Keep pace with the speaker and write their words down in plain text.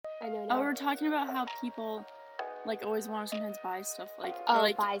I know Oh, now. we were talking about how people, like, always want to sometimes buy stuff, like, Oh, or,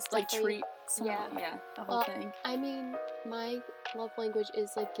 like, buy stuff like, for you. treat someone. Yeah. Yeah, the whole Well, thing. I mean, my love language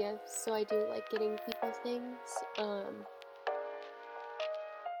is, like, gifts, so I do like getting people things.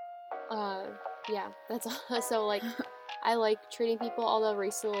 Yeah, that's all. So, like, I like treating people, although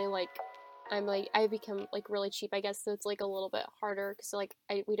recently, like, I've become, like, really cheap, I guess, so it's, like, a little bit harder, because, like,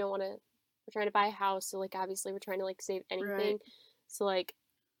 we don't want to, we're trying to buy a house, so, like, obviously we're trying to, like, save anything, Right. so, like,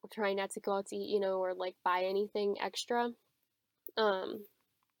 we're trying not to go out to eat, or, like, buy anything extra,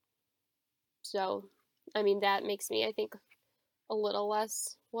 so, I mean, that makes me, I think, a little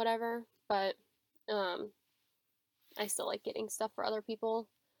less whatever, but, um, I still like getting stuff for other people.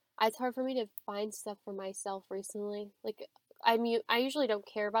 It's hard for me to find stuff for myself recently. Like, I usually don't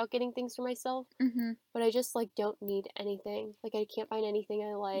care about getting things for myself, Mm-hmm. but I just, like, don't need anything. Like, I can't find anything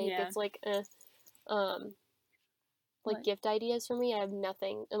I like. Yeah. It's like, um, like, gift ideas for me, I have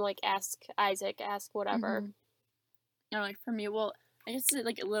nothing. And, like, ask Isaac, ask whatever. Mm-hmm. Like, for me, well, I guess it's,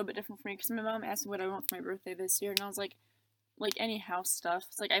 like, a little bit different for me, because my mom asked me what I want for my birthday this year, and I was like, any house stuff.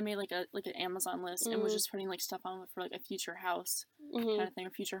 It's like, I made, like, an Amazon list, and was just putting, like, stuff on for, like, a future house kind of thing, a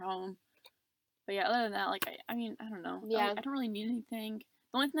future home. But yeah, other than that, like, I mean, I don't know. Yeah. I don't really need anything.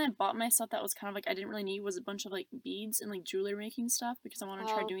 The only thing I bought myself that was kind of, like, I didn't really need was a bunch of, like, beads and, like, jewelry making stuff, because I want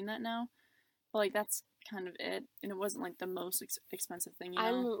to try doing that now. But, like, that's kind of it. And it wasn't, like, the most expensive thing,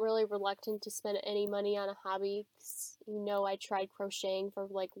 I'm really reluctant to spend any money on a hobby, 'cause, I tried crocheting for,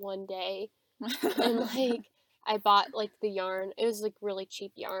 like, one day. And, like, I bought, like, the yarn. It was, like, really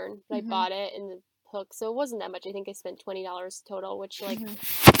cheap yarn, but I bought it and the hook, so it wasn't that much. I think I spent $20 total, which, like,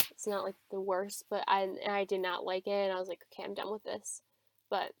 it's not, like, the worst, but I did not like it, and I was like, okay, I'm done with this.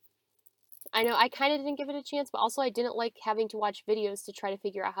 But I know I kind of didn't give it a chance, but also I didn't like having to watch videos to try to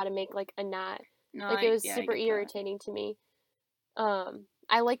figure out how to make, like, a knot. No, Like, it was super irritating to me.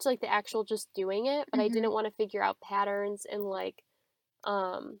 I liked, like, the actual just doing it, but I didn't want to figure out patterns and, like,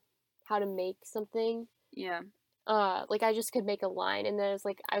 how to make something. Yeah. Like, I just could make a line, and then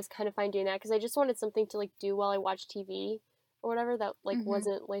I was kind of fine doing that, because I just wanted something to, like, do while I watched TV or whatever that, like,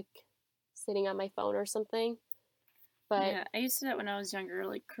 wasn't, like, sitting on my phone or something. But yeah, I used to do that when I was younger,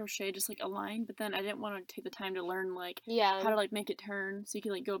 like, crochet just, like, a line, but then I didn't want to take the time to learn, like, how to, like, make it turn, so you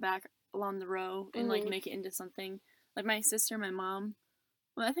could, like, go back along the row and, like, make it into something. Like, my sister, my mom,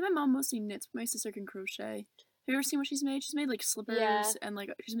 well, I think my mom mostly knits, but my sister can crochet. Have you ever seen what she's made? She's made, like, slippers, and,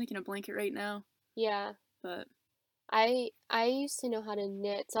 like, she's making a blanket right now. Yeah. But I used to know how to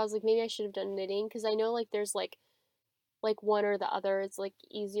knit, so I was like, maybe I should have done knitting, because I know, like, there's, like, one or the other is, like,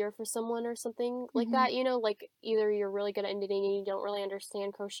 easier for someone or something like that, like, either you're really good at knitting and you don't really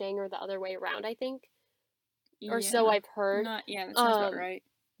understand crocheting, or the other way around, I think. Or so I've heard. That sounds about right.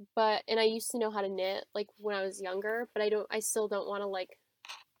 And I used to know how to knit, like, when I was younger, but I still don't want to, like,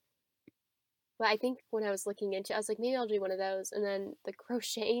 but I think when I was looking into it, I was like, maybe I'll do one of those. And then the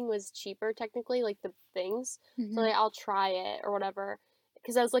crocheting was cheaper, technically, like, the things. So, like, I'll try it or whatever.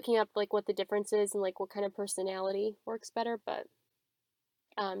 Because I was looking up, like, what the difference is and, like, what kind of personality works better. But,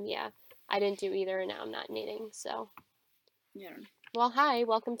 yeah, I didn't do either, and now I'm not knitting, so. Yeah. Well, hi,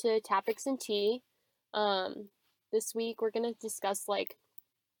 welcome to Topics and Tea. This week we're going to discuss, like,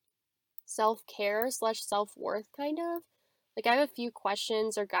 self-care / self-worth, kind of. Like, I have a few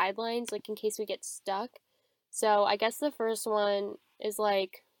questions or guidelines, like, in case we get stuck. So, I guess the first one is,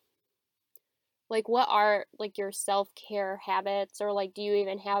 like, what are, like, your self-care habits, or, like, do you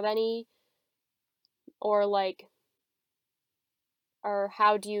even have any? Or, like, or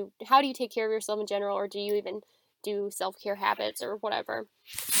how do you take care of yourself in general, or do you even do self-care habits or whatever?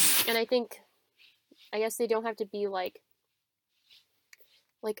 And I guess they don't have to be, like,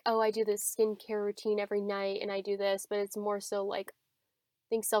 oh, I do this skincare routine every night and I do this, but it's more so, like, I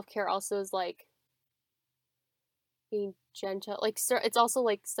think self-care also is, like, being gentle. Like, it's also,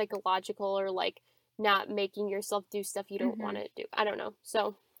 like, psychological, or, like, not making yourself do stuff you don't want to do. I don't know.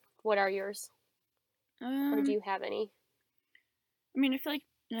 So, what are yours? Or do you have any? I mean, I feel like,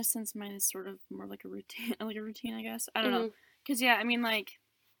 in a sense, mine is sort of more like a routine, I guess. I don't know. Because, yeah, I mean, like,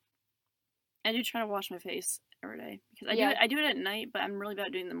 I do try to wash my face every day. Because I do it at night, but I'm really bad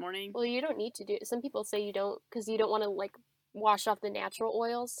at doing it in the morning. Well, you don't need to do it. Some people say you don't, because you don't want to, like, wash off the natural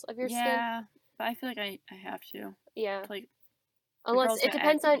oils of your skin. Yeah, but I feel like I have to. Yeah. Like, unless it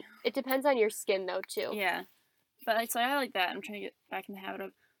depends on your skin, though, too. Yeah. But so I like that. I'm trying to get back in the habit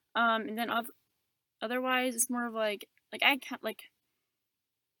of. And then otherwise, it's more of like I can't, like,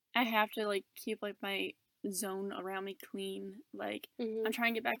 I have to, like, keep, like, my zone around me clean. Like, I'm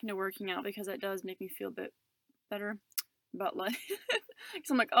trying to get back into working out, because that does make me feel a bit better about life.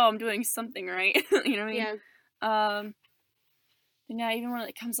 Because I'm like, oh, I'm doing something right. You know what I mean? Yeah. yeah, even when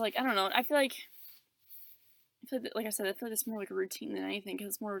it comes to, like, I don't know, I feel like like I said, I feel like it's more like a routine than anything,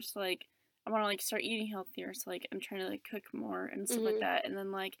 because it's more just like I want to like start eating healthier, so like I'm trying to like cook more and stuff like that, and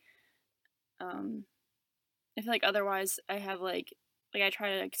then like um I feel like otherwise I have like I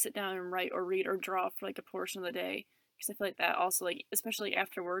try to like sit down and write or read or draw for like a portion of the day, because I feel like that also, like, especially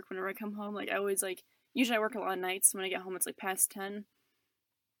after work, whenever I come home, like I always like usually I work a lot of nights, so when I get home it's like past 10,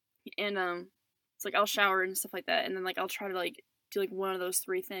 and it's like I'll shower and stuff like that, and then like I'll try to like do like one of those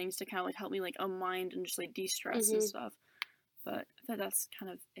three things to kind of like help me like unwind and just like de-stress and stuff. But I think that's kind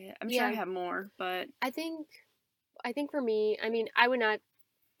of it. I'm sure I have more, but I think for me, I mean, I would not.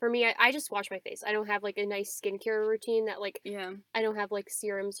 For me, I just wash my face. I don't have like a nice skincare routine that like I don't have like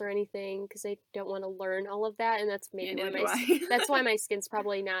serums or anything, because I don't want to learn all of that, and that's maybe why that's why my skin's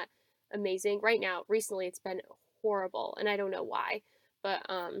probably not amazing right now. Recently, it's been horrible, and I don't know why. But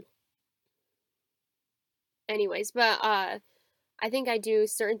anyways, but I think I do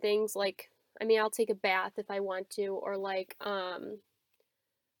certain things, like, I mean, I'll take a bath if I want to, or like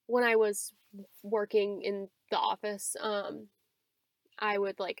when I was working in the office, I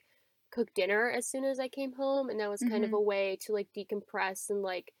would like cook dinner as soon as I came home, and that was kind of a way to like decompress and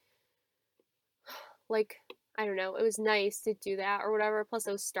like I don't know, it was nice to do that or whatever. Plus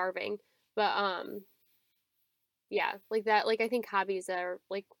I was starving. But yeah, like that, like I think hobbies that are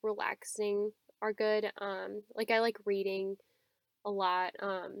like relaxing are good. Like I like reading a lot.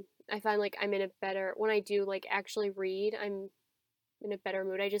 I find like I'm in a better, when I do like actually read, I'm in a better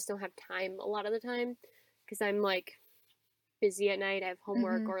mood. I just don't have time a lot of the time, because I'm like busy at night. I have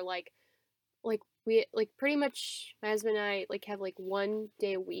homework, or like we like pretty much my husband and I like have like one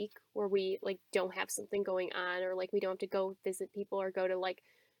day a week where we like don't have something going on, or like we don't have to go visit people or go to like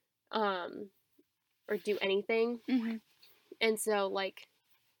um or do anything. And so like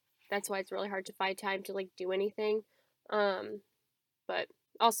that's why it's really hard to find time to like do anything. But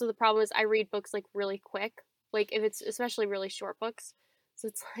also the problem is I read books like really quick, like if it's especially really short books. So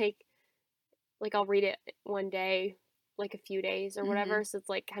it's like I'll read it one day, like a few days or whatever. So it's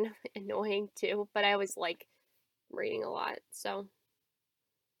like kind of annoying too, but I always like reading a lot. So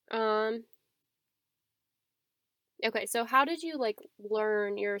okay, so how did you like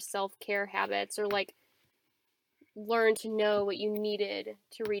learn your self-care habits, or like learn to know what you needed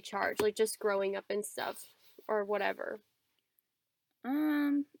to recharge, like just growing up and stuff or whatever?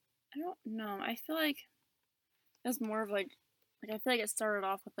 I don't know. I feel like it's more of like I feel like it started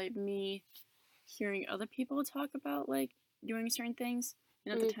off with like me hearing other people talk about like doing certain things,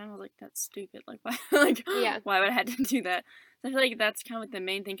 and at the time I was like, that's stupid, like why why would I have to do that? So I feel like that's kind of like the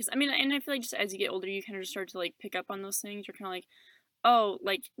main thing, because I mean, and I feel like just as you get older you kind of just start to like pick up on those things. You're kind of like, oh,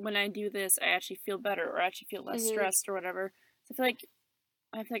 like when I do this I actually feel better, or I actually feel less stressed or whatever. So I feel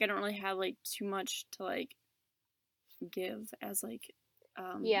like I don't really have like too much to like give as like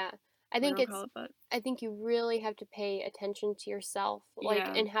yeah, I think I think you really have to pay attention to yourself,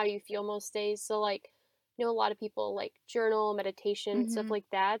 like, and how you feel most days. So like, you know, a lot of people like journal, meditation, stuff like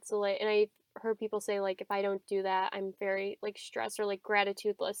that. So like, and I've heard people say like, if I don't do that, I'm very like stressed, or like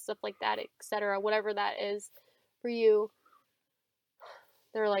gratitude list, stuff like that, etc. Whatever that is for you,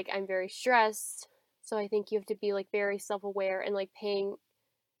 they're like, I'm very stressed. So I think you have to be like very self-aware and like paying,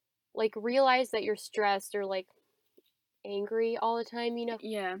 like realize that you're stressed or like angry all the time, you know?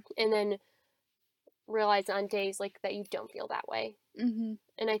 Yeah. And then realize on days like that you don't feel that way. And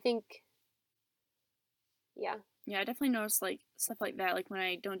I think, yeah. Yeah, I definitely noticed like stuff like that, like when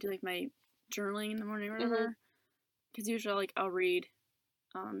I don't do like my journaling in the morning or whatever. Because usually like I'll read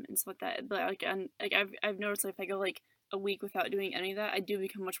and stuff like that. But like I've noticed like if I go like a week without doing any of that, I do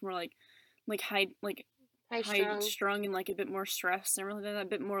become much more like high strung and like a bit more stressed and really a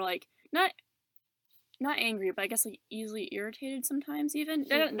bit more like not angry, but I guess like easily irritated sometimes even.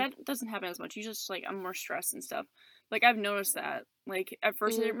 That doesn't happen as much. You just like I'm more stressed and stuff. Like I've noticed that. Like at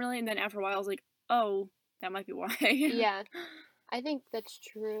first I didn't really, and then after a while I was like, oh, that might be why. Yeah. I think that's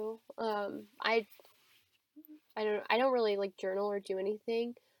true. I don't really like journal or do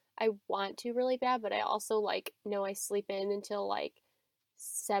anything. I want to really bad, but I also like know I sleep in until like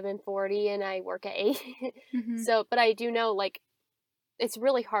 7:40 and I work at 8. So, but I do know like it's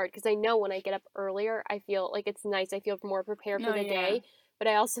really hard because I know when I get up earlier, I feel like it's nice. I feel more prepared for the day. But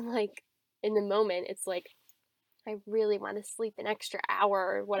I also like in the moment, it's like I really want to sleep an extra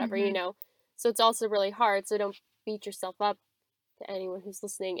hour or whatever, you know. So it's also really hard. So don't beat yourself up, to anyone who's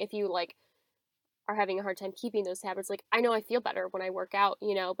listening, if you like are having a hard time keeping those habits. Like I know I feel better when I work out,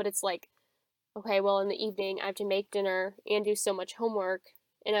 you know, but it's like, okay, well in the evening I have to make dinner and do so much homework,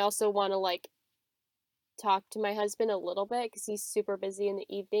 and I also want to like talk to my husband a little bit because he's super busy in the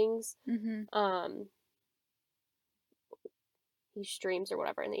evenings. he streams or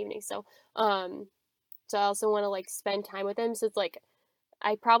whatever in the evening. So so I also want to like spend time with him. So it's like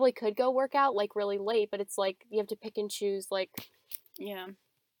I probably could go work out like really late, but it's like you have to pick and choose like yeah.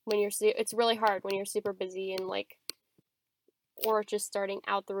 When you're it's really hard when you're super busy and like or just starting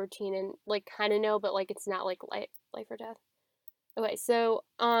out the routine and like kind of know but like it's not like life or death. Okay, so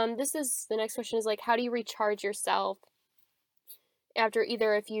this is the next question is like how do you recharge yourself after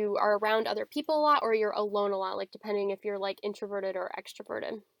either if you are around other people a lot or you're alone a lot, like depending if you're like introverted or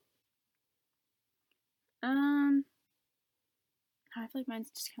extroverted. I feel like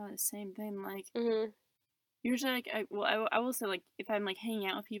mine's just kind of the same thing. Like, Mhm. usually, like, I will say, like, if I'm, like, hanging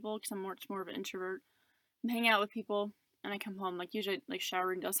out with people, because I'm much more of an introvert, I'm hanging out with people, and I come home, like, usually, like,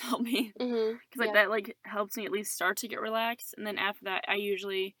 showering does help me. Mhm. Because, like, that, like, helps me at least start to get relaxed, and then after that, I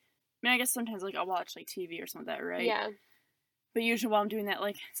usually, I mean, I guess sometimes, like, I'll watch, like, TV or something like that, right? Yeah. But usually while I'm doing that,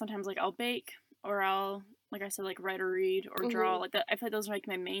 like, sometimes, like, I'll bake, or I'll, like I said, like, write or read, or draw, like, that. I feel like those are, like,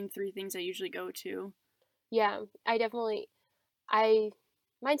 my main 3 things I usually go to. Yeah, I definitely I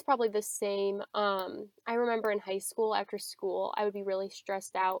mine's probably the same. I remember in high school after school, I would be really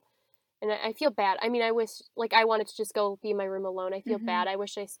stressed out and I feel bad. I mean, I wish like I wanted to just go be in my room alone. I feel Mhm. bad. I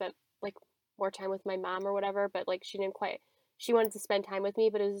wish I spent like more time with my mom or whatever, but like she didn't quite she wanted to spend time with me,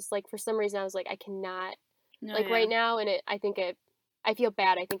 but it was just like for some reason I was like I cannot No, like yeah. right now and I feel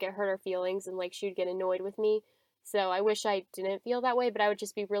bad. I think it hurt her feelings and like she would get annoyed with me. So I wish I didn't feel that way, but I would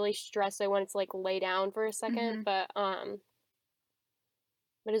just be really stressed. So I wanted to like lay down for a second, Mhm. but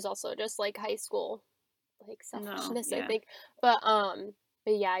it's also just like high school like No, selfishness I yeah. think. But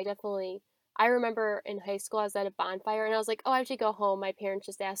yeah, I remember in high school I was at a bonfire and I was like, oh, I have to go home. My parents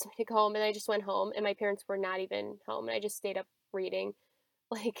just asked me to go home and I just went home and my parents were not even home and I just stayed up reading.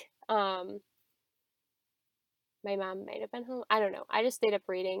 Like my mom might have been home. I don't know. I just stayed up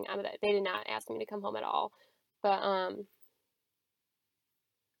reading. They did not ask me to come home at all. But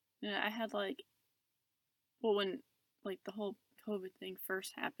Yeah, I had, like, well, when, like, the whole COVID thing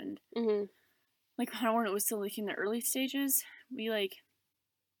first happened, mhm. like, kind of when it was still, like, in the early stages, we, like,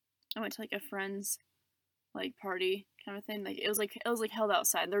 I went to, like, a friend's, like, party kind of thing. Like, it was, like, held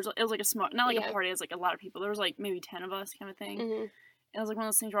outside. It was, like, a small, not like a Yeah. party, it was, like, a lot of people. There was, like, maybe 10 of us kind of thing. Mhm. And it was, like, one of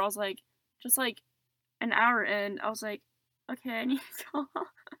those things where I was, like, just, like, an hour in, I was, like, okay, I need to go home.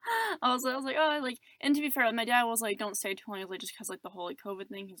 I was like, oh, like, and to be fair, my dad was, like, don't stay too long. He was, like, just because, like, the whole, like, COVID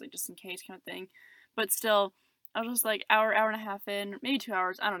thing. He's, like, just in case kind of thing. But still, I was just, like, hour and a half in, maybe 2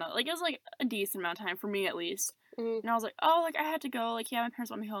 hours. I don't know. Like, it was, like, a decent amount of time for me, at least. Mhm. And I was like, oh, like, I had to go. Like, yeah, my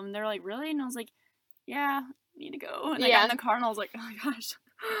parents want me home. And they're like, really? And I was like, yeah, I need to go. And I got in Yeah. the car and I was like, oh my gosh.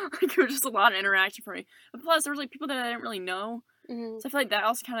 Like, it was just a lot of interaction for me. But plus, there was, like, people that I didn't really know. Mhm. So I feel like that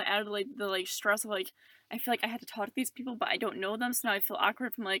also kind of added, like, the, like, stress of, like, I feel like I had to talk to these people, but I don't know them. So now I feel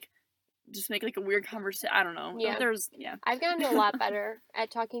awkward from, like, just make, like, a weird conversation. I don't know. Yeah. Yeah. I've gotten a lot better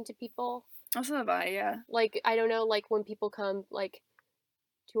at talking to people. Also have I, yeah. Like I don't know, like when people come like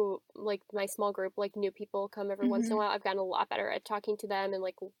to like my small group, like new people come every once in a Mhm. while. I've gotten a lot better at talking to them and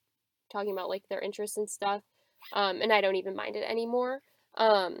like talking about like their interests and stuff. And I don't even mind it anymore.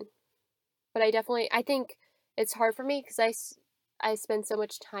 Um, but I think it's hard for me because I spend so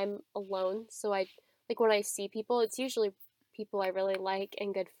much time alone. So I like when I see people, it's usually people I really like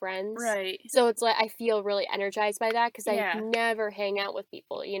and good friends. Right. So it's like I feel really energized by that because I Yeah. never hang out with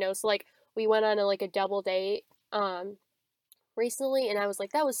people, you know. So like we went on like a double date recently and I was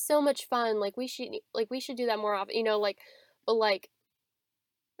like that was so much fun. We should do that more often, you know, like but like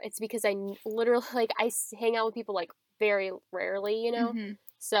it's because literally like hang out with people like very rarely, you know. Mhm.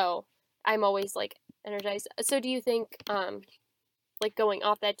 So I'm always like energized. So do you think like going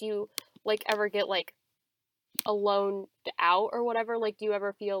off that do you like ever get like alone out or whatever? Like do you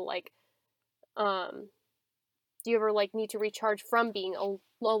ever feel like um do you ever like need to recharge from being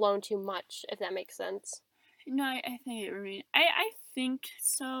alone too much if that makes sense? No, I think it remain. I think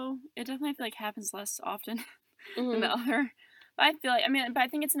so. It definitely feel like happens less often than the Mhm. other. But I feel like, I mean, but I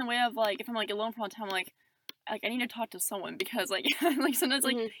think it's in a way of like if I'm like alone for a long time, like I need to talk to someone because like like sometimes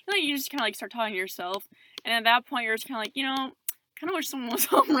Mhm. like you just kind of like start talking to yourself, and at that point you're just kind of like kind of wish someone was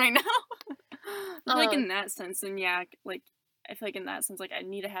home right now. I feel like Um in that sense, then yeah, like I feel like in that sense, like I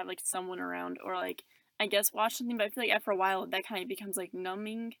need to have like someone around or like I guess watch something. But I feel like after a while that kind of becomes like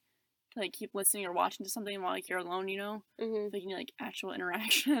numbing to like keep listening or watching to something while like you're alone. mhm. Like you need like actual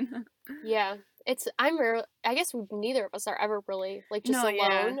interaction. Yeah. I guess neither of us are ever really like just No,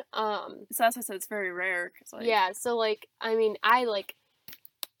 yeah. alone. So that's why I said it's very rare. Cause like Yeah, so like I mean, I like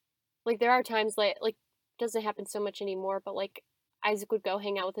there are times like doesn't happen so much anymore, but like Isaac would go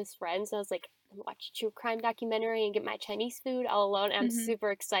hang out with his friends and I was like watch a true crime documentary and get my Chinese food all alone. And I'm hmm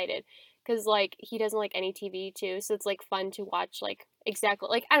super excited because, like, he doesn't like any TV, too, so it's, like, fun to watch, like, exactly,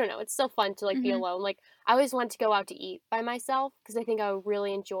 like, I don't know, it's so fun to, like, be alone. Like, I always want to go out to eat by myself, because I think I would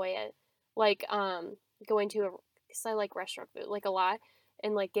really enjoy it. Like, going to because I like restaurant food, like, a lot,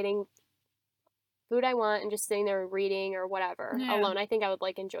 and, like, getting food I want and just sitting there reading or whatever alone. I think I would,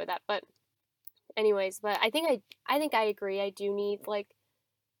 like, enjoy that, but anyways, but I think I agree, I do need, like,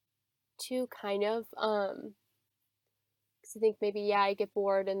 to kind of, because I think maybe, yeah, I get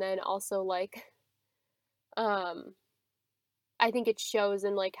bored, and then also, like, um, I think it shows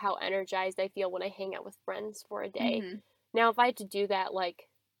in, like, how energized I feel when I hang out with friends for a day. Now, if I had to do that, like,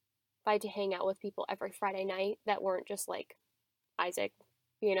 if I had to hang out with people every Friday night that weren't just, like, Isaac,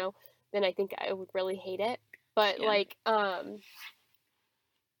 you know, then I think I would really hate it. But, like,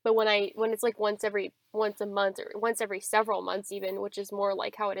 but when it's, like, once a month or once every several months even, which is more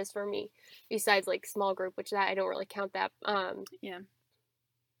like how it is for me, besides, like, small group, which that I don't really count that,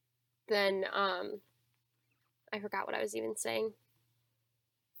 then, I forgot what I was even saying.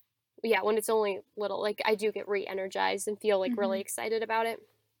 Yeah, when it's only little, like, I do get re-energized and feel, like, really excited about it.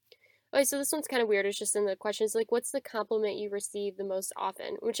 Okay, so this one's kind of weird. It's just in the questions, like, what's the compliment you receive the most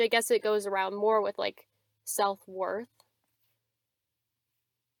often? Which I guess it goes around more with, like, self-worth.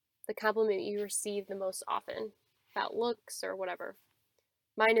 The compliment you receive the most often about looks or whatever.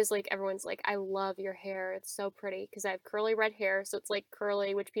 Mine is, like, everyone's like, I love your hair. It's so pretty, because I have curly red hair, so it's, like,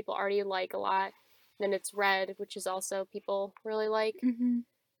 curly, which people already like a lot. Then it's red, which is also people really like.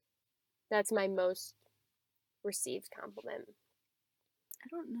 That's my most received compliment. I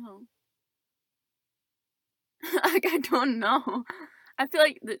don't know. Like, I don't know. I feel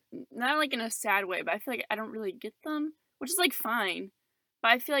like, not, like, in a sad way, but I feel like I don't really get them, which is, like, fine. But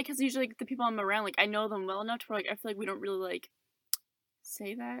I feel like, because usually, like, the people I'm around, like, I know them well enough to where, like, I feel like we don't really, like,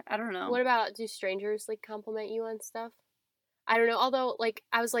 say that. I don't know. What about, do strangers, like, compliment you on stuff? I don't know, although, like,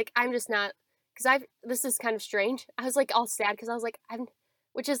 I was like, I'm just not, because this is kind of strange. I was, like, all sad, because I was like,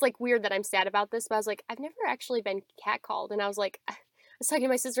 which is, like, weird that I'm sad about this, but I was like, I've never actually been catcalled, and I was like, I was talking to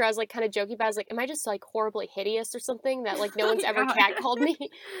my sister, I was, like, kind of joking, but I was like, am I just, like, horribly hideous or something, that, like, no one's ever catcalled me?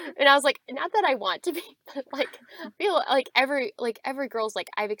 And I was like, not that I want to be, but, like, I feel like every girl's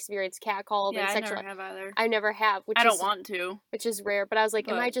like, I've experienced catcalled and sexual. I never have either. I never have, I don't want to. which is rare, but I was like,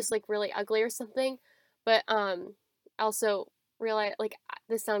 am I just, like, really ugly or something? But, also realize, like,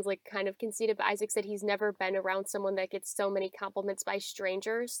 this sounds like kind of conceited, but Isaac said he's never been around someone that gets so many compliments by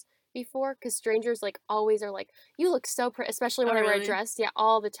strangers before, because strangers, like, always are like, you look so pretty, especially when I wear a dress. Yeah,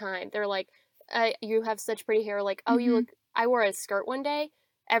 all the time. They're like, you have such pretty hair. Like, oh, you look, I wore a skirt one day.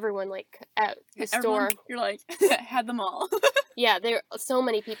 Everyone, like, at the store. You're like, had them all. Yeah, there are so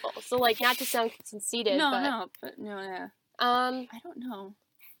many people. So, like, not to sound conceited, yeah. I don't know.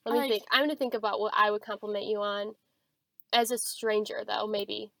 Let me think. I'm going to think about what I would compliment you on. As a stranger, though,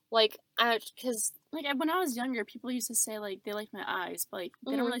 maybe. Like, because... Like, when I was younger, people used to say, like, they like my eyes, but, like,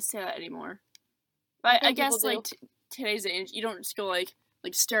 they don't really say that anymore. But I guess, like, today's age, you don't just go, like,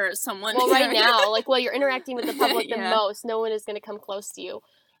 stare at someone. Well, right now, like, well, you're interacting with the public the most. No one is going to come close to you.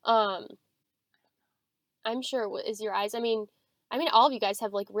 I'm sure, is your eyes... I mean, all of you guys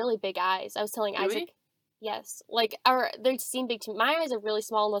have, like, really big eyes. I was telling Isaac... Yes. Like, they seem big to me. My eyes are really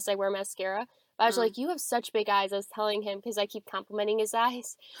small unless I wear mascara. I was like, you have such big eyes. I was telling him, because I keep complimenting his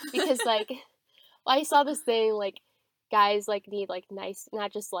eyes. Because, like, well, I saw this thing, like, guys, like, need, like, nice,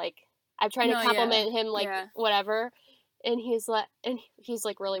 not just, like, I'm trying to compliment him, like, whatever. And he's like,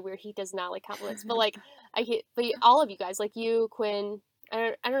 really weird. He does not like compliments. But, like, but all of you guys, like, you, Quinn,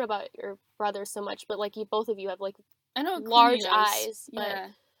 I don't know about your brother so much, but, like, both of you have, like, I know large eyes. Yeah.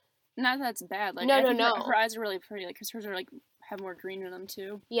 Not that that's bad. Like, no. Her eyes are really pretty, like, because hers are, like, have more green in them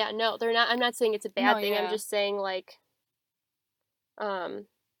too. Yeah, no, they're not. I'm not saying it's a bad thing. I'm just saying, like, I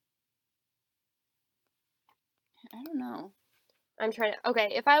don't know. I'm trying to.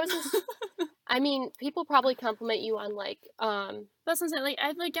 Okay, if I was just, I mean, people probably compliment you on, like, That's what I'm saying. Like,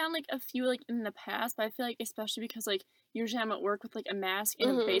 I've, like, gotten, like, a few, like, in the past, but I feel like, especially because, like, usually I'm at work with, like, a mask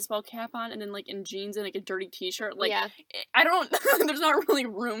and a baseball cap on, and then, like, in jeans and, like, a dirty t-shirt. Like, I don't, there's not really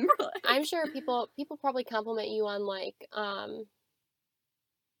room for, like... I'm sure people probably compliment you on, like, I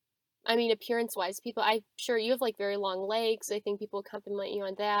mean, appearance-wise, I'm sure you have, like, very long legs. I think people compliment you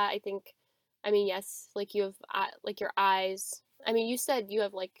on that. I think, I mean, yes, like, you have, like, your eyes. I mean, you said you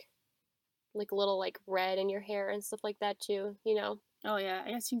have, like, a little, like, red in your hair and stuff like that, too, you know? Oh, yeah.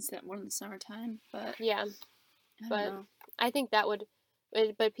 I guess you can see that more in the summertime, but... Yeah. I think that would...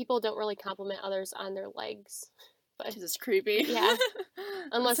 But people don't really compliment others on their legs. Because it's creepy. Yeah.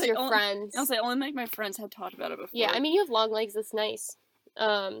 Unless you're friends. I'll say, only, like, my friends have talked about it before. Yeah, I mean, you have long legs. That's nice.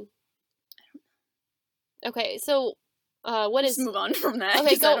 Okay, so Just move on from that.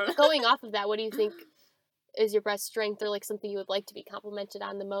 Okay, going off of that, what do you think is your best strength, or like something you would like to be complimented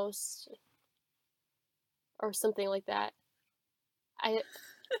on the most, or something like that?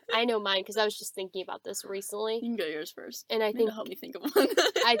 I know mine because I was just thinking about this recently. You can go yours first. And I think help me think of one.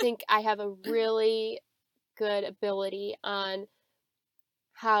 I think I have a really good ability on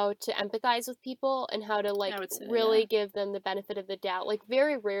how to empathize with people and how to like really give them the benefit of the doubt. Like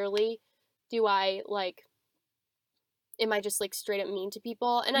very rarely do I like am I just like straight up mean to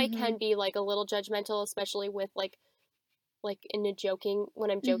people, and I can be like a little judgmental, especially with like in a joking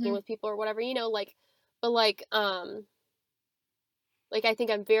when I'm joking with people or whatever, you know, like, but like I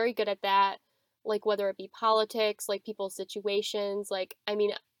think I'm very good at that, like whether it be politics, like people's situations, like I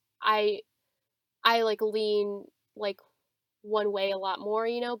mean I like lean like one way a lot more,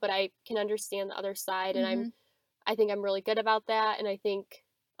 you know, but I can understand the other side, and I think I'm really good about that, and I think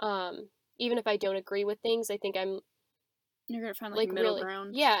even if I don't agree with things, I think you're gonna find like a middle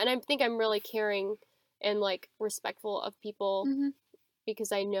ground. Yeah, and I think I'm really caring and like respectful of people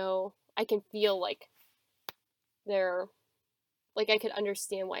because I know I can feel like they're like I could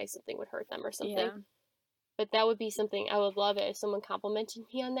understand why something would hurt them or something. Yeah. But that would be something I would love it if someone complimented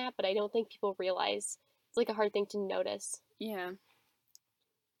me on that, but I don't think people realize it's like a hard thing to notice. Yeah.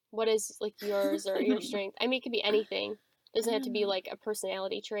 What is like yours or your strength? I mean, it could be anything. It doesn't have to be like a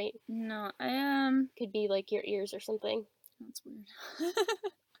personality trait. No, could be like your ears or something. That's weird.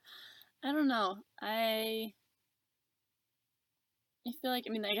 I don't know. I feel like,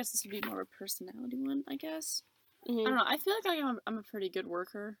 I mean, I guess this would be more of a personality one, I guess. I don't know. I feel like I'm a pretty good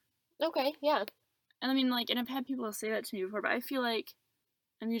worker. Okay, yeah. And I mean, like, and I've had people say that to me before, but I feel like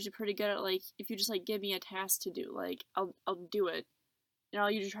I'm usually pretty good at, like, if you just, like, give me a task to do, like, I'll do it. And I'll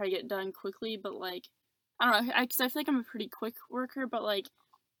usually try to get it done quickly, but, like, I don't know, because I feel like I'm a pretty quick worker, but, like,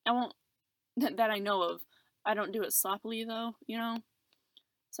 I won't, that I know of, I don't do it sloppily, though, you know?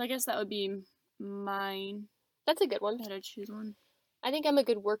 So I guess that would be mine. That's a good one. I'd choose one. I think I'm a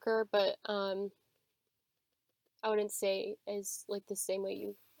good worker, but, I wouldn't say as, like, the same way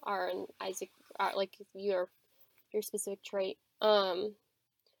you are and Isaac are, like, your specific trait.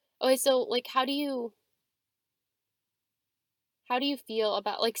 Okay, so, like, how do you feel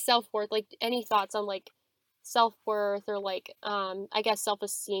about, like, self-worth? Like, any thoughts on, like, self-worth or, like, I guess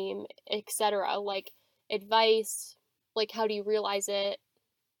self-esteem, etc.? Like, advice, like, how do you realize it?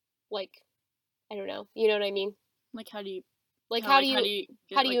 Like, I don't know. You know what I mean? Like, how do you... Like, how do you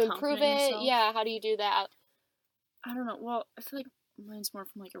improve it? Yeah, how do you do that? I don't know. Well, I feel like mine's more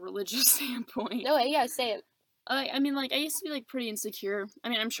from, like, a religious standpoint. No, yeah, say it. I mean, like, I used to be, like, pretty insecure. I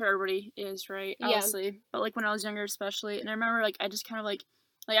mean, I'm sure everybody is, right? Obviously. Yeah. But, like, when I was younger especially, and I remember, like, I just kind of, like,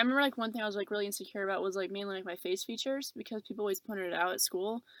 I remember, like, one thing I was, like, really insecure about was, like, mainly, like, my face features, because people always pointed it out at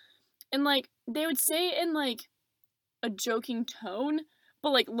school. And, like, they would say it in, like, a joking tone,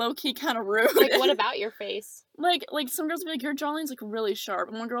 but, like, low-key kind of rude. Like, what about your face? Like, some girls would be like, your jawline's, like, really sharp.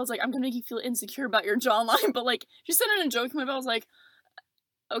 And one girl's like, I'm gonna make you feel insecure about your jawline. But, like, she said it in a joking way, but I was like,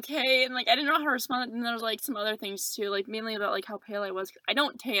 okay. And, like, I didn't know how to respond. And there was, like, some other things, too. Like, mainly about, like, how pale I was. I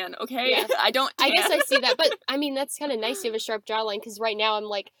don't tan, okay? Yeah. I don't tan. I guess I see that. But, I mean, that's kind of nice to have a sharp jawline. Because right now I'm,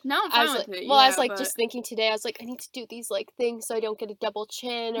 like... Now I'm fine with it, well, I was, like, just thinking today. I was like, I need to do these, like, things so I don't get a double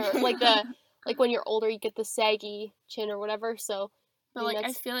chin. Or, like, the... like, when you're older, you get the saggy chin or whatever. So... But, like,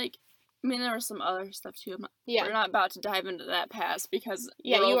 I feel like... I mean, there was some other stuff, too. We're not about to dive into that past, because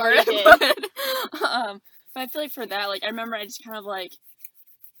you already did. But I feel like for that, like, I remember I just kind of, like...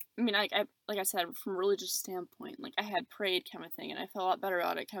 I mean, like I said, from a religious standpoint, like, I had prayed kind of thing, and I felt a lot better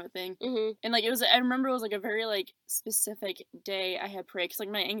about it kind of thing. Mm-hmm. And, like, I remember it was, like, a very, like, specific day I had prayed, because, like,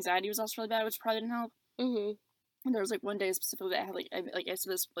 my anxiety was also really bad, which probably didn't help. Mm-hmm. And there was, like, one day specifically that I had, like, I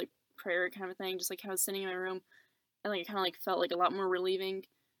said this, like, prayer kind of thing, just, like, kind of sitting in my room, and, like, it kind of, like, felt, like, a lot more relieving.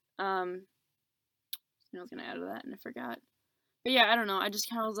 I was gonna add to that, and I forgot. But yeah, I don't know, I just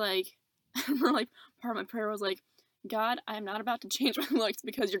kind of was, like, I remember, like, part of my prayer was, like, God, I'm not about to change my looks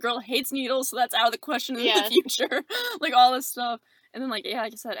because your girl hates needles, so that's out of the question in the future. Like, all this stuff. And then, like, yeah,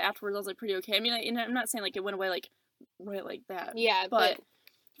 like I said, afterwards I was, like, pretty okay. I mean, I'm not saying, like, it went away, like, right like that. Yeah, but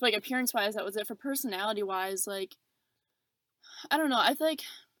like, appearance-wise, that was it. For personality-wise, like, I don't know, I feel like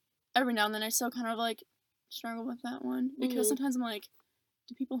every now and then I still kind of, like, struggle with that one. Because sometimes I'm, like,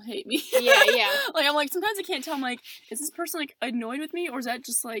 do people hate me? Yeah. Like, I'm, like, sometimes I can't tell, I'm, like, is this person, like, annoyed with me, or is that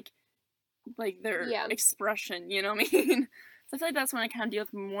just, like, their expression, you know what I mean? So I feel like that's when I kind of deal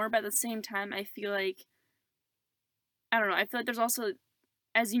with more, but at the same time, I feel like, I don't know, I feel like there's also,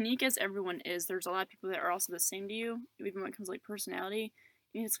 as unique as everyone is, there's a lot of people that are also the same to you, even when it comes to, like, personality.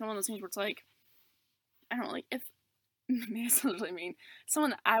 I mean, it's kind of one of those things where it's like, I don't know, like, if maybe that's what I mean.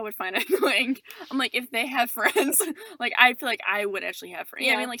 Someone that I would find annoying. I'm like, if they have friends, like, I feel like I would actually have friends.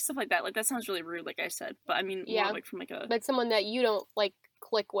 Yeah, I mean, like, stuff like that. Like, that sounds really rude, like I said. But, I mean, more, like, from, like, a... But someone that you don't, like,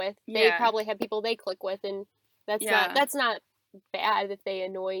 click with. Yeah. They probably have people they click with, and that's not bad if they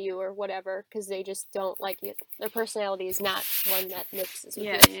annoy you or whatever, because they just don't like you. Their personality is not one that mixes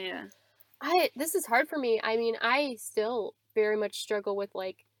with you. Yeah. This is hard for me. I mean, I still very much struggle with,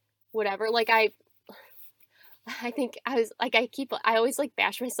 like, whatever. Like, I think I always, like,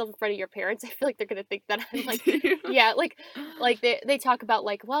 bash myself in front of your parents. I feel like they're gonna think that I'm, like, yeah, like they talk about,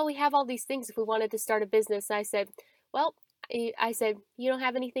 like, well, we have all these things if we wanted to start a business. And I said, well, you don't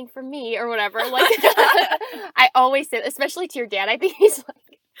have anything for me or whatever. Like, I always say, especially to your dad. I think he's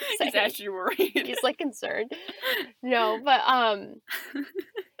like, he's actually worried. He's, like, concerned. No, but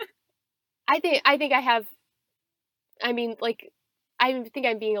I think I have. I mean, like, I think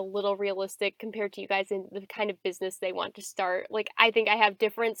I'm being a little realistic compared to you guys in the kind of business they want to start. Like, I think I have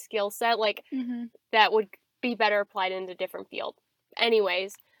different skill set, like, that would be better applied in a different field.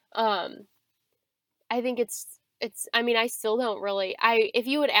 Anyways, I think I mean, I still don't really, if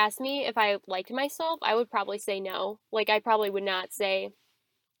you would ask me if I liked myself, I would probably say no. Like, I probably would not say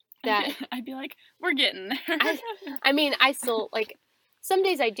that. I'd be like, we're getting there. I mean, I still, like, some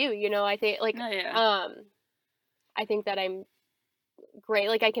days I do, I think, like, I think that I'm great,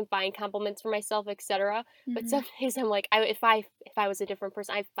 like, I can find compliments for myself, etc. But some days I'm like, if I was a different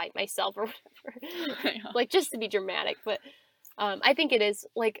person, I'd fight myself or whatever. Like, just to be dramatic. But I think it is,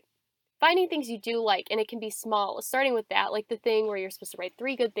 like, finding things you do like, and it can be small, starting with that, like the thing where you're supposed to write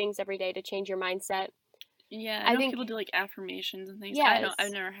 3 good things every day to change your mindset. Yeah, I think people do, like, affirmations and things. Yeah, I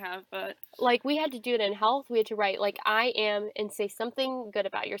never have, but... Like, we had to do it in health. We had to write, like, I am, and say something good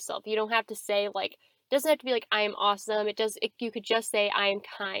about yourself. You don't have to say, like, it doesn't have to be, like, I am awesome. You could just say, I am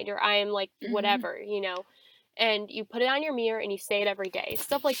kind, or I am, like, whatever, And you put it on your mirror, and you say it every day.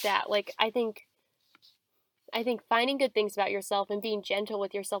 Stuff like that. Like, I think finding good things about yourself and being gentle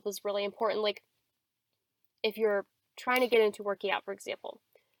with yourself is really important. Like, if you're trying to get into working out, for example,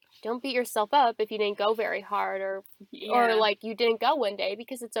 don't beat yourself up if you didn't go very hard or like you didn't go one day,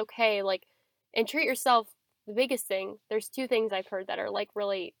 because it's okay. Like, and treat yourself. The biggest thing, there's 2 things I've heard that are, like,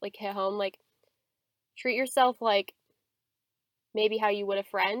 really, like, hit home. Like, treat yourself like maybe how you would a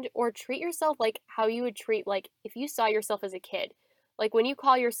friend, or treat yourself like how you would treat, like, if you saw yourself as a kid. Like, when you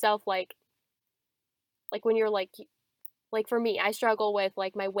call yourself, like when you're, like, for me, I struggle with,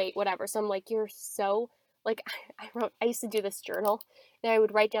 like, my weight, whatever. So I'm like, you're so, like, I used to do this journal, and I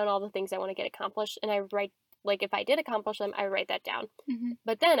would write down all the things I want to get accomplished, and I would write, like, if I did accomplish them, I would write that down.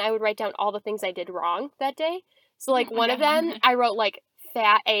 But then I would write down all the things I did wrong that day. So, like, one of them, I wrote, like,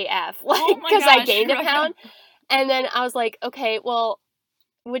 fat AF, like, because I gained a pound. And then I was like, okay, well,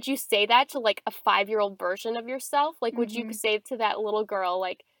 would you say that to, like, a 5-year-old version of yourself? Like, would you say to that little girl,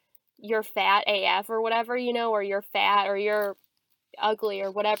 like, you're fat AF or whatever, or you're fat, or you're ugly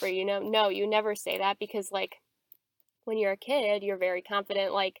or whatever, No, you never say that, because, like, when you're a kid, you're very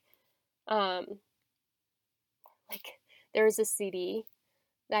confident. Like, there's a CD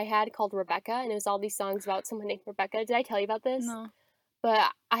that I had called Rebecca, and it was all these songs about someone named Rebecca. Did I tell you about this? No.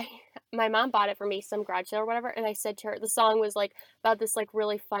 But my mom bought it for me, some garage sale or whatever, and I said to her, the song was, like, about this, like,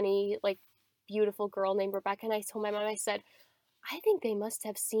 really funny, like, beautiful girl named Rebecca, and I told my mom, I said, I think they must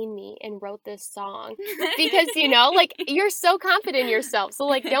have seen me and wrote this song, because, like, you're so confident in yourself, so,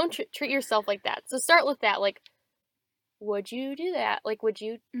 like, don't treat yourself like that. So start with that, like, would you do that? Like, would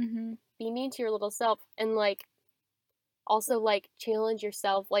you be mean to your little self? And, like, also, like, challenge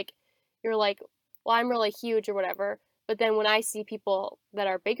yourself. Like, you're like, well, I'm really huge or whatever, but then when I see people that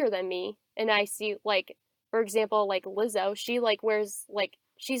are bigger than me, and I see, like, for example, like, Lizzo, she, like, wears, like,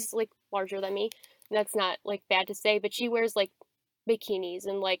 she's, like, larger than me, and that's not, like, bad to say, but she wears, like, bikinis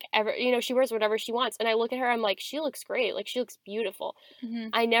and, like, she wears whatever she wants, and I look at her, I'm like, she looks great, like, she looks beautiful.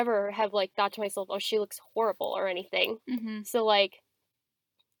 I never have, like, thought to myself, oh, she looks horrible or anything. So, like,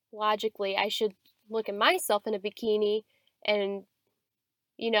 logically, I should look at myself in a bikini and,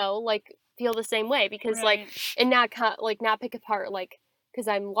 like, feel the same way, because like, and not pick apart, like, because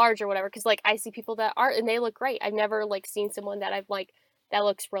I'm large or whatever, because, like, I see people that are, and they look great. I've never, like, seen someone that I've, like, that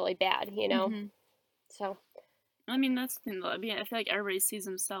looks really bad, so I mean, that's the thing, though. I mean, I feel like everybody sees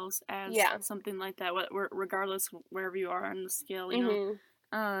themselves as something like that, regardless wherever you are on the scale,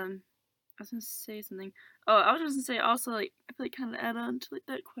 I was gonna say something. Oh, I was just gonna say also, like, I feel like kind of add on to, like,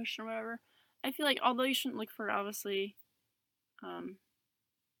 that question or whatever. I feel like, although you shouldn't look for, obviously,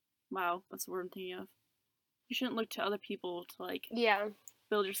 wow, that's the word I'm thinking of. You shouldn't look to other people to, like,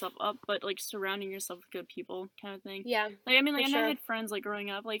 build yourself up, but, like, surrounding yourself with good people kind of thing. Yeah. Like, I mean, like, and I had friends, like, growing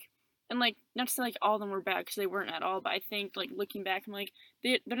up, like, and, like, not to say, like, all of them were bad, because they weren't at all, but I think, like, looking back, I'm like,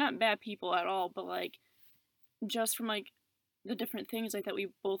 they're not bad people at all, but, like, just from, like, the different things, like, that we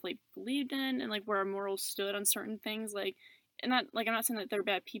both, like, believed in, and, like, where our morals stood on certain things, like, and not, like, I'm not saying that they're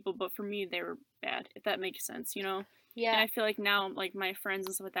bad people, but for me, they were bad, if that makes sense, you know? Yeah. And I feel like now, like, my friends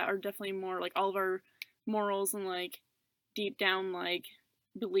and stuff like that are definitely more, like, all of our morals and, like, deep down, like,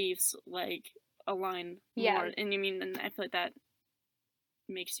 beliefs, like, align more. And I mean, and I feel like that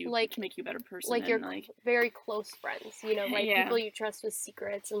makes you, like, can make you a better person. Like, and, you're like, very close friends, you know, right? Yeah. People you trust with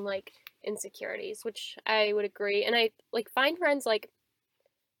secrets and, like, insecurities, which I would agree. And I, like, find friends, like,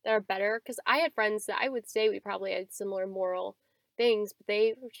 that are better, because I had friends that I would say we probably had similar moral things, but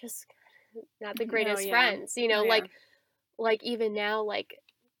they were just not the greatest friends, you know, like, even now, like,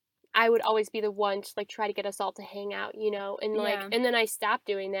 I would always be the one to, like, try to get us all to hang out, you know, and, like, and then I stopped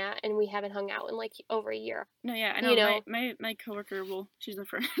doing that, and we haven't hung out in, like, over a year. No, yeah, I know. You know? My coworker, well, she's a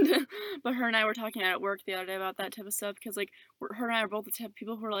friend, but her and I were talking at work the other day about that type of stuff, because, like, her and I are both the type of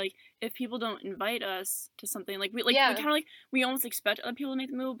people who are, like, if people don't invite us to something, like, we kind of, like, we almost expect other people to make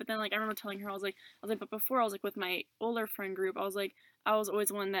the move, but then, like, I remember telling her, I was like, but before, I was, like, with my older friend group, I was, like, I was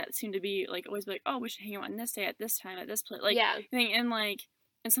always one that seemed to be, like, always be like, oh, we should hang out on this day, at this time, at this place, like, thing, and, like,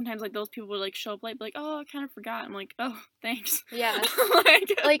 and sometimes, like, those people would, like, show up late, be like, oh, I kind of forgot. I'm like, oh, thanks. Yeah.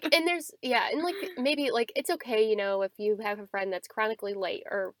 like, and there's, and, like, maybe, like, it's okay, you know, if you have a friend that's chronically late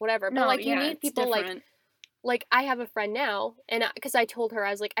or whatever, but, like, you need people, like, I have a friend now, and, because I told her, I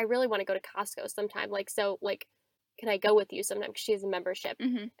was like, I really want to go to Costco sometime, like, so, like, can I go with you sometime, because she has a membership,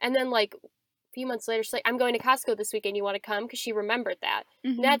 and then, like, few months later, she's like, I'm going to Costco this weekend, you want to come? Because she remembered that.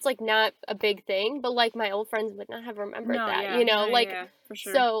 That's, like, not a big thing, but, like, my old friends would not have remembered that, you know? Like, for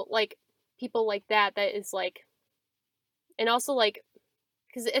sure. So, like, people like that is, like, and also, like,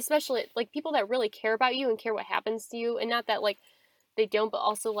 because especially, like, people that really care about you and care what happens to you, and not that, like, they don't, but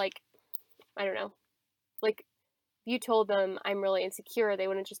also, like, I don't know, like, if you told them I'm really insecure, they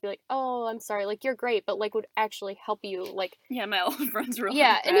wouldn't just be like, oh, I'm sorry, like, you're great, but, like, would actually help you, like, yeah, my old friends were like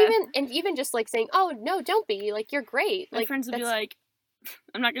that. and even just, like, saying, oh, no, don't be, like, you're great. My friends would be like,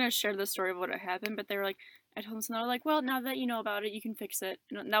 I'm not gonna share the story of what had happened, but they were like, I told them something, they were like, well, now that you know about it, you can fix it,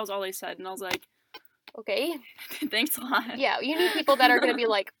 and that was all they said, and I was like, okay, thanks a lot. Yeah, you need people that are gonna be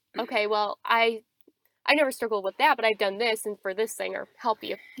like, okay, well, I never struggled with that, but I've done this, and for this thing, or help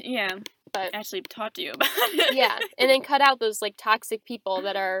you. Yeah. But actually talk to you about it. Yeah, and then cut out those, like, toxic people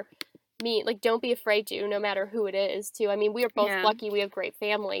that are mean. Like, don't be afraid to, no matter who it is, too. I mean, we are both lucky, we have great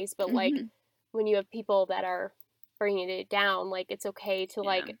families, but, like, when you have people that are bringing it down, like, it's okay to,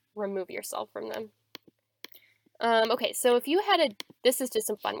 like, remove yourself from them. Okay, so if you had this is just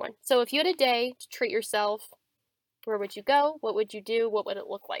a fun one. So if you had a day to treat yourself, where would you go? What would you do? What would it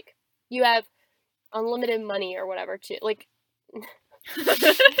look like? You have unlimited money or whatever to, like,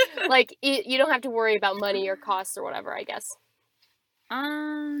 like, you don't have to worry about money or costs or whatever, I guess.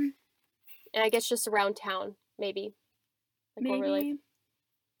 And I guess just around town, maybe. Like, maybe,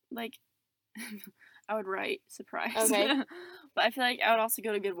 like, I would write surprise. Okay. But I feel like I would also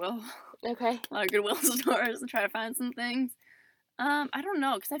go to Goodwill. Okay. A lot of Goodwill stores and try to find some things. I don't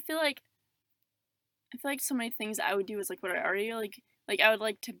know, because I feel like so many things I would do is, like, what I already, like, I would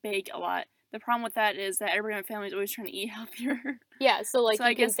like to bake a lot. The problem with that is that everybody in my family is always trying to eat healthier. Yeah, so, like,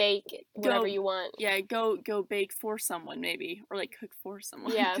 you can bake whatever you want. Yeah, go bake for someone, maybe. Or, like, cook for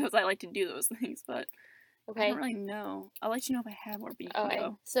someone. Yeah. Because I like to do those things, but I don't really know. I'll let you know if I have more beef. Okay.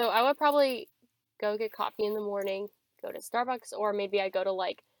 So I would probably go get coffee in the morning, go to Starbucks, or maybe I go to,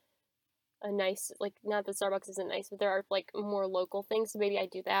 like, a nice, like, not that Starbucks isn't nice, but there are, like, more local things, so maybe I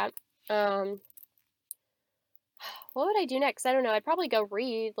do that. What would I do next? I don't know. I'd probably go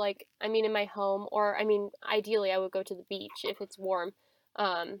read, like, I mean, in my home, or, I mean, ideally I would go to the beach if it's warm.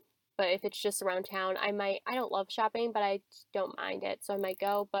 But if it's just around town, I don't love shopping, but I don't mind it, so I might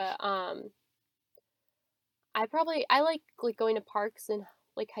go. But, I like going to parks and,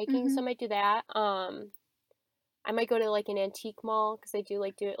 like, hiking, so I might do that. I might go to, like, an antique mall, because I do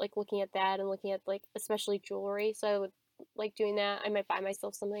like looking at that and looking at, like, especially jewelry, so I would like doing that. I might buy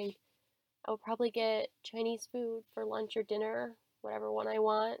myself something. I would probably get Chinese food for lunch or dinner, whatever one I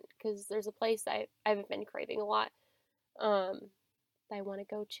want, because there's a place I haven't been craving a lot, that I want to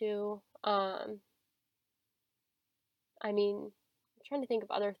go to. I mean, I'm trying to think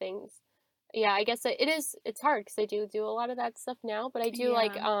of other things. Yeah, I guess it's hard, because I do a lot of that stuff now, but I do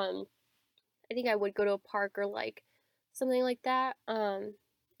like, I think I would go to a park or, like, something like that, and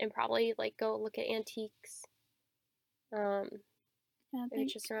probably, like, go look at antiques. Maybe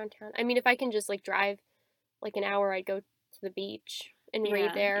just around town. I mean, if I can just, like, drive, like, an hour, I'd go to the beach and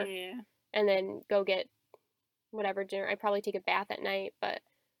read there. And then go get whatever dinner. I'd probably take a bath at night, but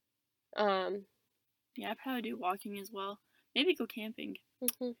Yeah, I'd probably do walking as well. Maybe go camping.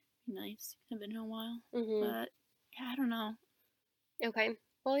 Nice. Haven't been in a while. But, yeah, I don't know. Okay.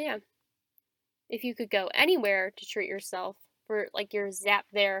 Well, yeah. If you could go anywhere to treat yourself for, like, your zap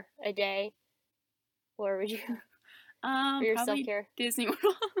there a day, where would you for your probably self-care? Disney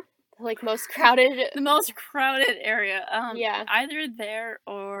World. Like, most crowded. The most crowded area. Yeah. Either there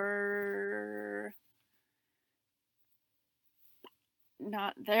or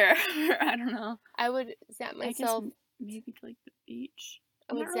not there. I don't know. I would zap myself. Maybe like the beach.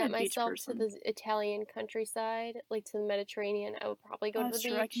 I would zap myself to the Italian countryside, like to the Mediterranean. I would probably go to the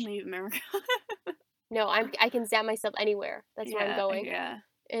beach. I can leave America. No, I can zap myself anywhere. That's where I'm going. Yeah.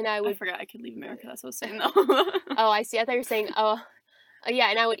 And I forgot I could leave America. That's what I was saying though. Oh, I see. I thought you were saying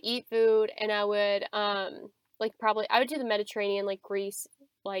yeah, and I would eat food, and I would like probably I would do the Mediterranean, like Greece,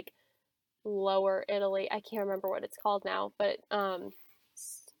 like lower Italy. I can't remember what it's called now, but I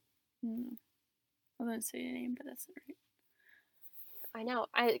wouldn't say a name, but that's right. I know,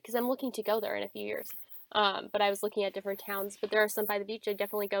 because I'm looking to go there in a few years. But I was looking at different towns, but there are some by the beach. I'd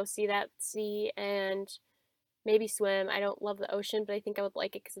definitely go see and maybe swim. I don't love the ocean, but I think I would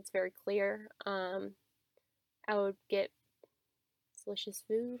like it because it's very clear. I would get delicious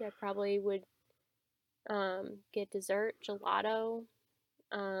food. I probably would get dessert, gelato.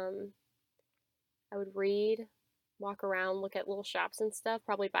 I would read, walk around, look at little shops and stuff,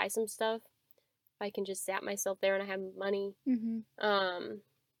 probably buy some stuff. If I can just zap myself there and I have money.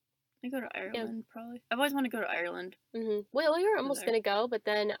 I go to Ireland, probably. I've always wanted to go to Ireland. Well, we were almost going to go, but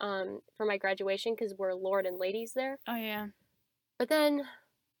then for my graduation, because we're Lord and Ladies there. Oh, yeah. But then,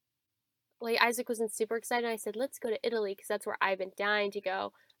 like, Isaac wasn't super excited. I said, let's go to Italy, because that's where I've been dying to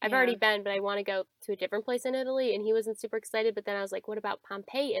go. I've already been, but I want to go to a different place in Italy, and he wasn't super excited. But then I was like, what about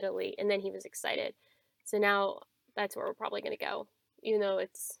Pompeii, Italy? And then he was excited. So now that's where we're probably going to go, even though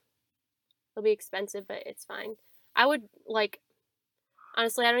it'll be expensive, but it's fine. I would, like,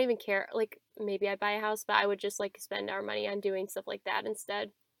 honestly, I don't even care. Like, maybe I'd buy a house, but I would just, like, spend our money on doing stuff like that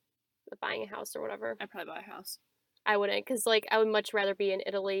instead of buying a house or whatever. I'd probably buy a house. I wouldn't, because, like, I would much rather be in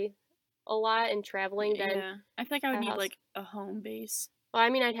Italy a lot and traveling than I feel like I would need, like, a home base. Well, I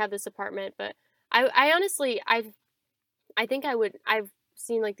mean, I'd have this apartment, but I honestly, I think I've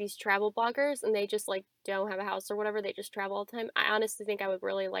seen, like, these travel bloggers, and they just, like, don't have a house or whatever. They just travel all the time. I honestly think I would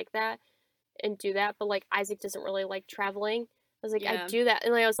really like that and do that, but, like, Isaac doesn't really like traveling. I was like, I'd do that.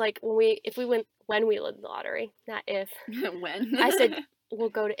 And like, I was like, when we win the lottery, not if. When? I said, we'll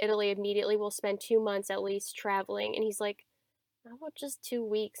go to Italy immediately. We'll spend 2 months at least traveling. And he's like, how about just 2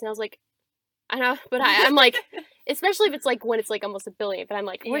 weeks? And I was like, I know, but I'm like, especially if it's like when it's like almost $1 billion. But I'm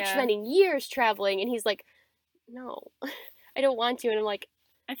like, we're spending years traveling. And he's like, no, I don't want to. And I'm like,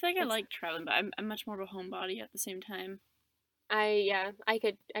 I feel like I like traveling, but I'm much more of a homebody at the same time. I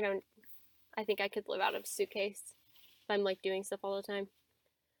think I could live out of a suitcase. I'm like doing stuff all the time.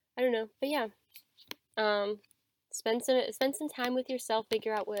 I don't know, but yeah, spend some time with yourself.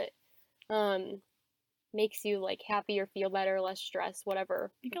 Figure out what makes you like happy or feel better, less stress,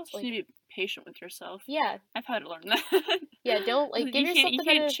 whatever. You also need to be patient with yourself. Yeah, I've had to learn that. Yeah, don't like give yourself. You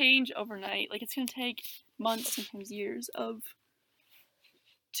can't change overnight. Like it's gonna take months, sometimes years of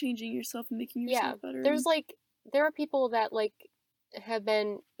changing yourself and making yourself better. There are people that like have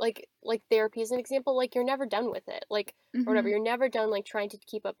been like therapy is an example, like you're never done with it, like or whatever, you're never done like trying to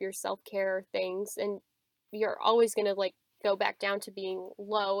keep up your self-care things, and you're always gonna like go back down to being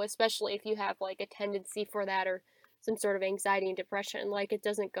low, especially if you have like a tendency for that or some sort of anxiety and depression. Like it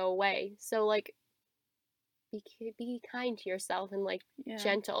doesn't go away, so like be kind to yourself and like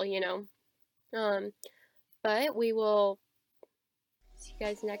gentle, you know. But we will see you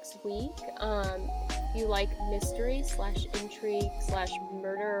guys next week. If you like mystery / intrigue /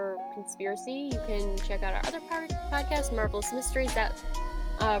 murder conspiracy, you can check out our other podcast, Marvelous Mysteries, that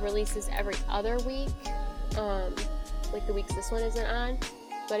releases every other week, like the weeks this one isn't on.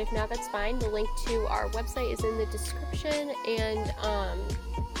 But if not, that's fine. The link to our website is in the description, and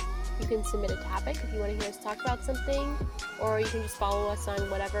you can submit a topic if you want to hear us talk about something, or you can just follow us on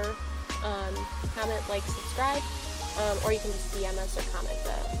whatever, comment, like, subscribe. Or you can just DM us or comment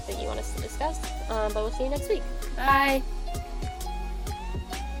that you want us to discuss. But we'll see you next week. Bye.